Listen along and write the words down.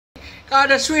Kalau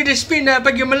ada Swedish pindah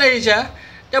pergi Malaysia,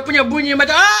 dia punya bunyi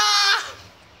macam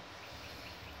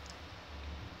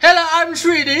Hello, I'm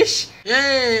Swedish.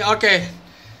 Yay, okay.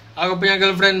 Aku punya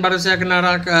girlfriend baru saya kena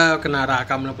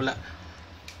rakam lah pula.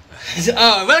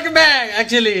 Oh, welcome back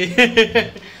actually.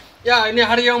 Ya, ini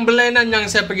hari yang belanan yang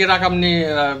saya pergi rakam ni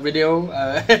video.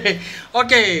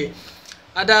 Okay.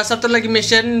 Ada satu lagi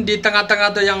mission di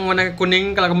tengah-tengah tu yang warna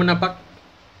kuning kalau kamu nampak.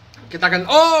 Kita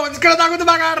akan kereta aku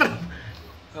terbakar.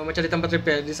 Macam di tempat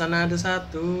repair. Di sana ada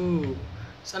satu.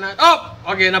 Sana. Oh,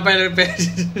 okay, nampak yang repair.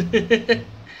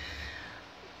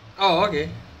 Oh, okay.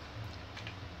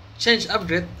 Change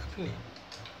upgrade. Apa ni?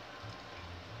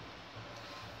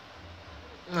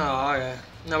 Oh, ya.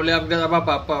 Nak boleh upgrade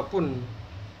apa-apa pun.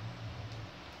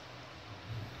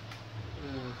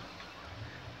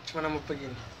 Macam mana mau pergi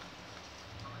ni?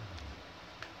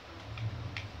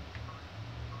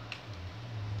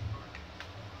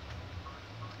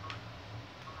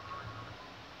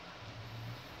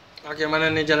 Okay,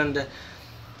 mana ni jalan dia?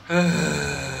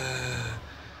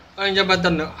 Oh, yang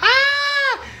jambatan tu.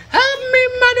 Help me,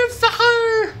 motherfucker!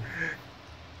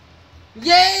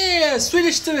 Yeah!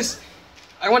 Swedish tourist.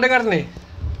 Aku mau dengar ni.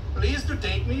 Please to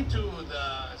take me to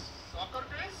the soccer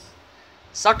grass?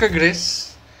 Soccer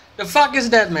grass? The fuck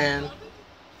is that, man?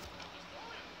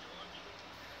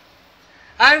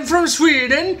 I'm from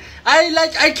Sweden. I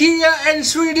like IKEA and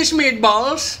Swedish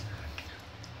meatballs.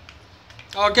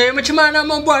 Okay, macam mana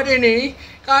mau buat ini?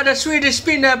 Kalau ada Swedish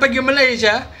pindah pergi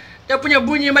Malaysia, dia punya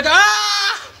bunyi macam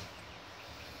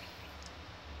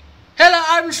Hello,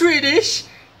 I'm Swedish.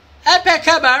 Apa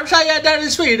kabar? Saya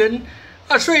dari Sweden.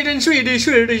 Oh, Swedish.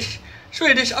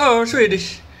 Oh,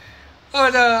 Swedish. Oh,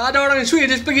 ada orang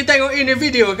Swedish pergi tengok ini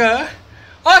video ke?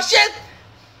 Oh, shit!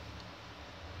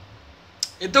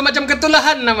 Itu macam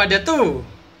ketulahan nama dia tu.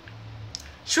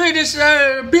 Swedish,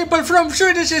 people from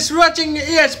Swedish is watching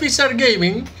ESPSIR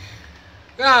gaming.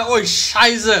 Oh,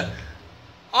 scheiße.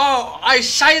 Oh,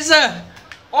 scheiße.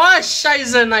 Oh,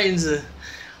 scheiße, nice.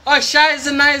 Oh,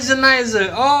 scheiße, nice.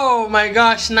 Oh my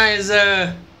gosh, nice.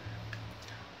 Oh,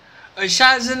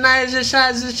 scheiße, nice. Oh,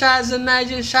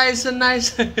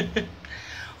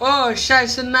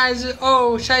 scheiße, nice.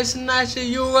 Oh, scheiße, nice.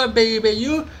 You a baby.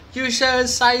 You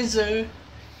scheiße.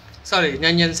 Sorry,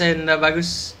 nyanyian saya tidak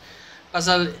bagus.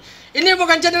 Pasal ini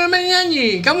bukan channel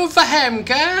menyanyi. Kamu faham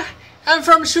kah? I'm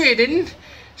from Sweden.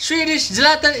 Swedish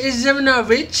Zlatan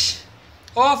Ibrahimovic.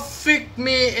 Oh, fuck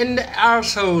me in the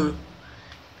arsehole.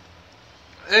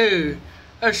 Oh,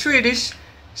 Swedish.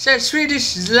 Said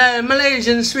Swedish,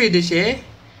 Malaysian Swedish, eh?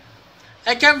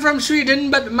 I come from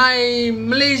Sweden, but my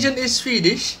Malaysian is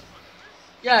Swedish.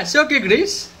 Yeah, it's okay,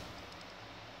 Grace.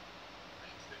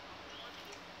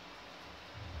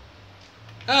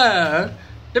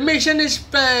 The mission is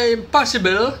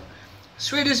impossible.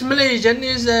 Swedish Malaysian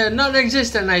is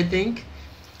non-existent, I think.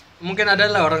 Mungkin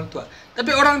adalah orang tua.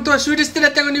 Tapi orang tua Swedish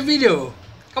tidak tengok ni video.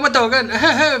 Kamu tahu kan?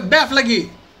 Bef lagi.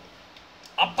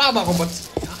 Apa aku buat?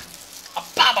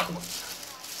 Apa aku buat?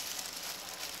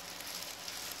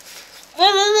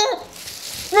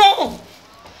 No!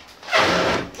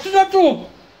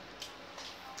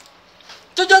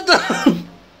 Terjatuh!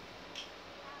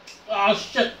 Oh,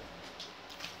 shit!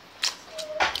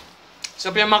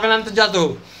 Siapa yang makanan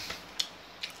terjatuh?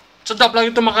 Sedap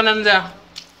lagi tu makanan dia.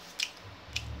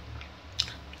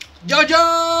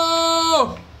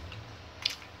 Jojo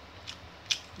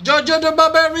the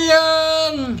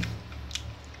Barbarian.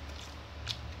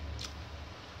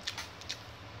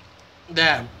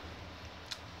 Damn.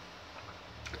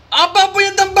 Apa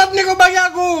punya tempat ni kau bagi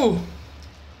aku?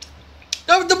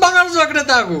 Kau terbakar semua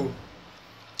kereta aku.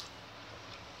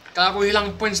 Kalau aku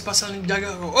hilang points pasal ni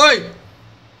jaga aku. Oi!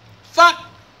 Fuck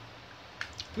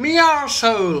me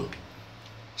arsehole.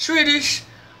 Swedish.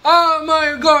 Oh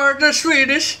my god, the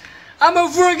Swedish. I'm a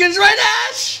freaking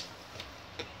Swedish.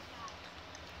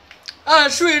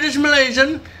 Swedish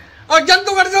Malaysian. Oh,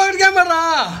 jantung ada di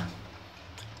kamera.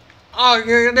 Oh,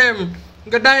 goddamn.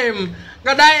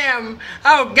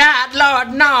 Oh God,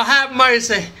 Lord, no, have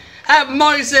mercy. Have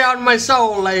mercy on my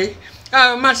soul, eh?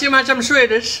 Masih macam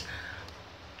Swedish.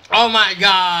 Oh my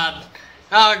God.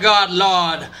 Oh God,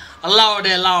 Lord. Lord,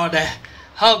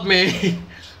 help me.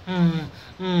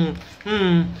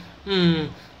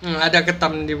 Ada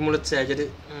ketam di mulut saya, jadi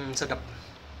sedap.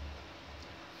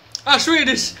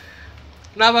 Swedish.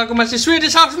 Kenapa aku masih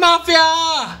Swedish House Mafia?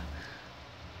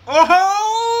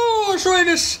 Oh,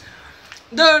 Swedish.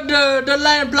 The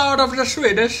landlord of the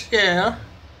Swedish, yeah.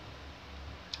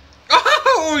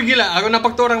 Oh, gila, aku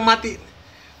nampak tu orang mati.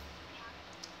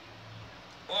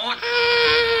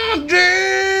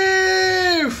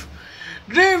 Drift,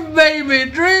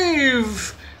 baby,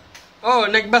 drift. Oh,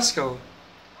 naik bus kau.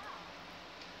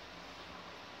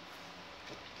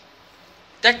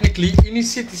 Technically, ini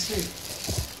city sini.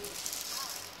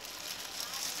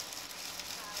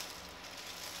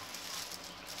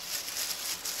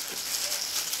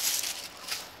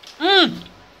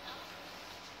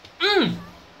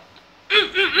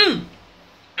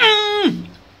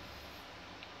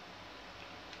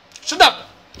 Sedap.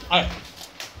 Ayo.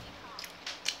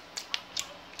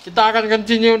 Kita akan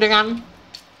continue dengan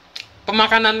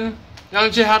pemakanan yang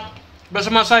sehat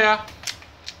bersama saya,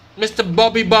 Mr.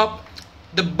 Bobby Bob,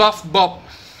 The Buff Bob.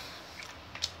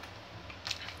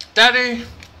 Terry,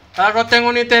 kalau kau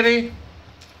tengok ni Terry,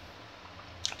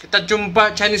 kita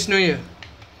jumpa Chinese New Year.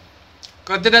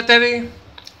 Kalau tidak Terry,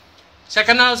 saya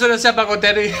kenal sudah siapa kau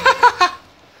Terry.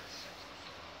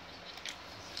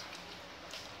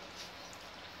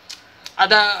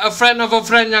 Ada a friend of a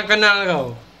friend yang kenal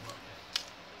kau.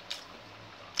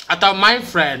 Atau my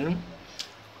friend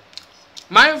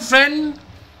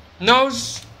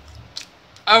knows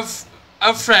of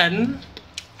a friend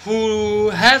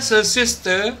who has a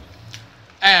sister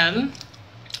and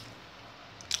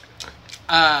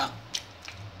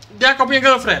dia kau punya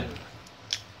girlfriend.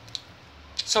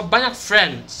 So banyak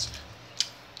friends.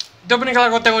 Coba nih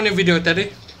kalau kau tengok nih video tadi.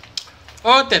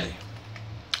 Oh Terry,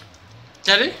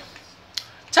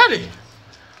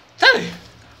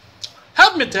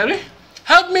 help me Terry.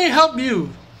 Help me help you.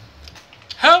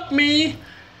 Help me.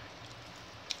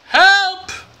 Help.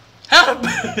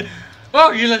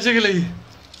 Oh gila sekali.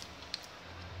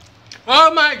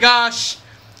 Oh my gosh.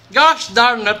 Gosh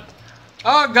darn it.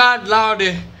 Oh God Lord.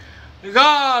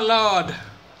 God Lord.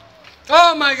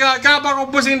 Oh my God. Kenapa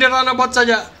aku pusing di Roundabout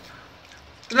saja?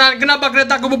 Kenapa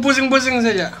kereta aku berpusing-pusing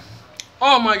saja?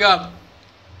 Oh my God.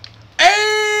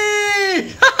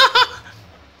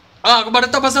 Aku baru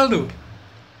tahu pasal tu.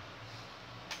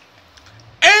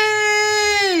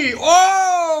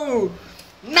 Oh,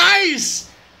 nice.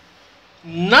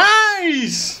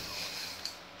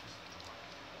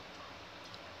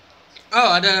 Oh,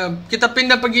 ada kita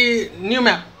pindah pergi new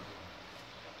map.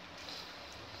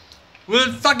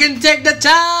 We'll fucking take the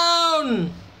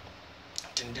town.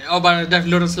 Oh, baru dah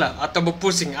lurus lah atau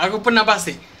berpusing. Aku pernah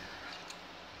pasti.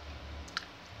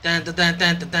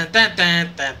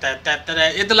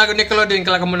 Itu lagu Nickelodeon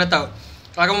kalau kamu nak tahu.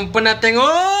 Kalau kamu pernah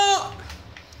tengok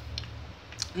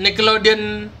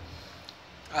Nickelodeon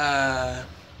 2004.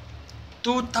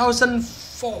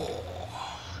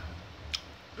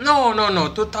 No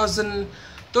 2000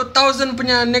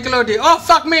 punya Nickelodeon. Oh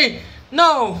fuck me.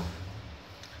 No.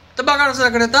 Terbakar sudah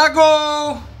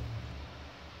keretaku.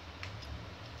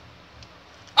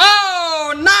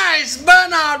 Oh nice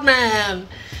burnout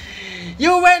man.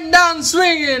 You went down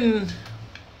swinging.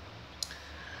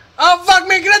 Oh fuck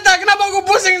me kereta. Kenapa aku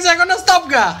pusing saya? Kena stop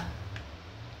kah?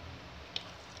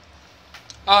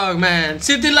 Oh man,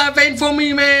 city life ain't for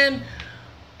me man.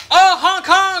 Oh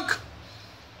honk.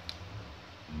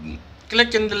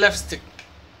 Click in the left stick.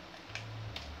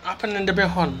 Apa yang dia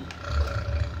punya horn?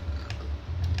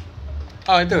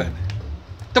 Oh itu kan?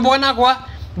 Itu bukan aku ah.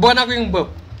 Bukan aku yang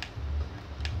burp.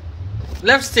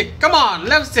 Left stick, come on,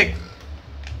 left stick.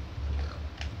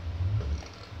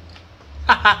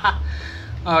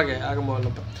 Okay, aku mau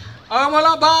lompat.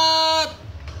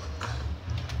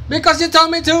 Because you told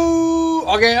me to.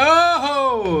 Okay,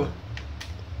 oh.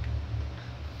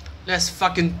 Let's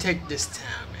fucking take this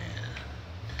town, man.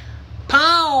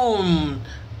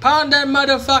 Pound that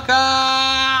motherfucker.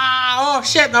 Oh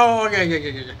shit. Oh, okay.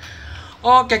 Okay.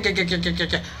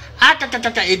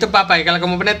 Itu papai. Kalau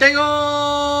kamu pernah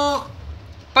tengok.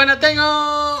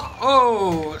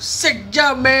 Oh, sick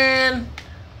job, man.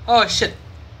 Oh shit.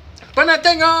 Pernah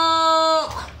tengok.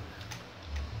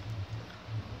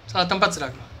 Salah tempat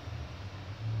sudah.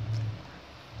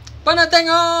 Pernah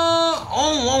tengok.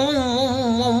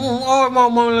 Oh,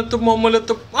 mau meletup.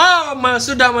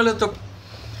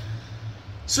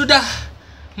 Sudah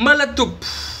meletup.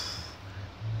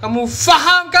 Kamu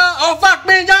faham kah? Oh fuck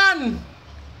me John.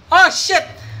 Oh shit.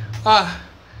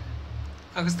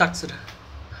 Aku stuck sudah.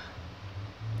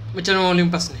 Macam mana mau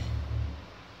limpas nih?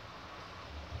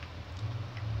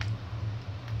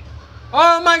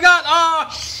 Oh my god. Oh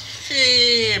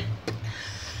ship.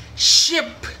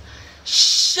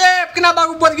 Kenapa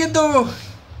aku buat gitu?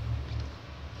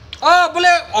 Oh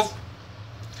boleh.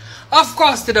 Of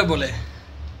course tidak boleh.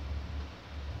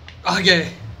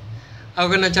 Okay.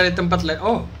 Aku kena cari tempat lain.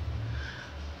 Oh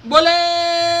boleh.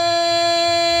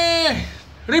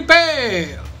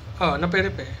 Repair. Oh kenapa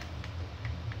repair?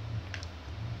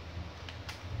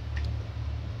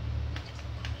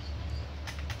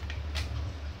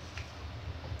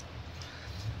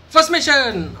 First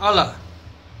mission. Allah.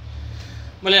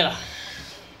 Boleh lah.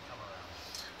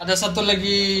 Ada satu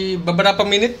lagi beberapa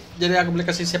minit, jadi aku boleh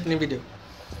kasih siap nih video.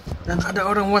 Dan ada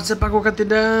orang WhatsApp aku kan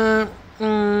tidak.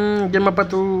 Game apa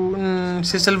tu?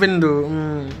 Si Selvin tu.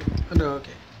 Aduh,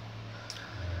 okay.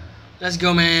 Let's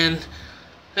go, man.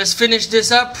 Let's finish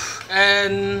this up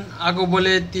and aku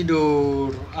boleh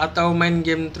tidur atau main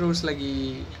game terus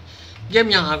lagi. Game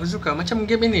yang aku suka macam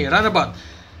game ini, Roundabout.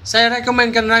 Saya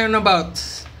rekomenkan Roundabout.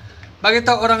 Bagi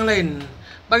tahu orang lain,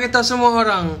 bagi tahu semua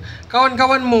orang,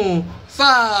 kawan-kawanmu.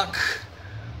 Fuck.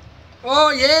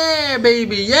 Oh yeah,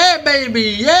 baby. Yeah,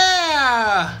 baby.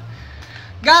 Yeah.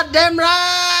 God damn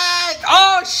right.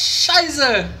 Oh,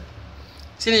 scheiße.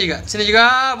 Sini juga. Sini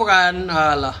juga. Bukan.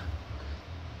 Alah.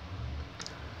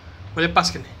 Boleh pas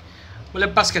kan ni? Boleh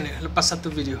pas kan ni? Lepas satu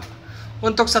video.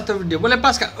 Untuk satu video. Boleh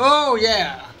pas kan? Oh,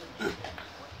 yeah.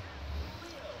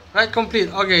 Right, complete.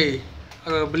 Okay.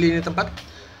 Aku beli ni tempat.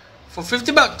 For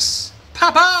 $50. Pow,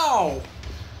 pow.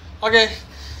 Okay.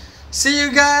 See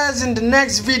you guys in the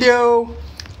next video.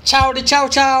 Ciao di ciao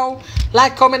ciao.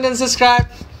 Like, comment, and subscribe.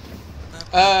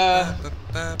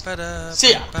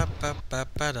 See ya.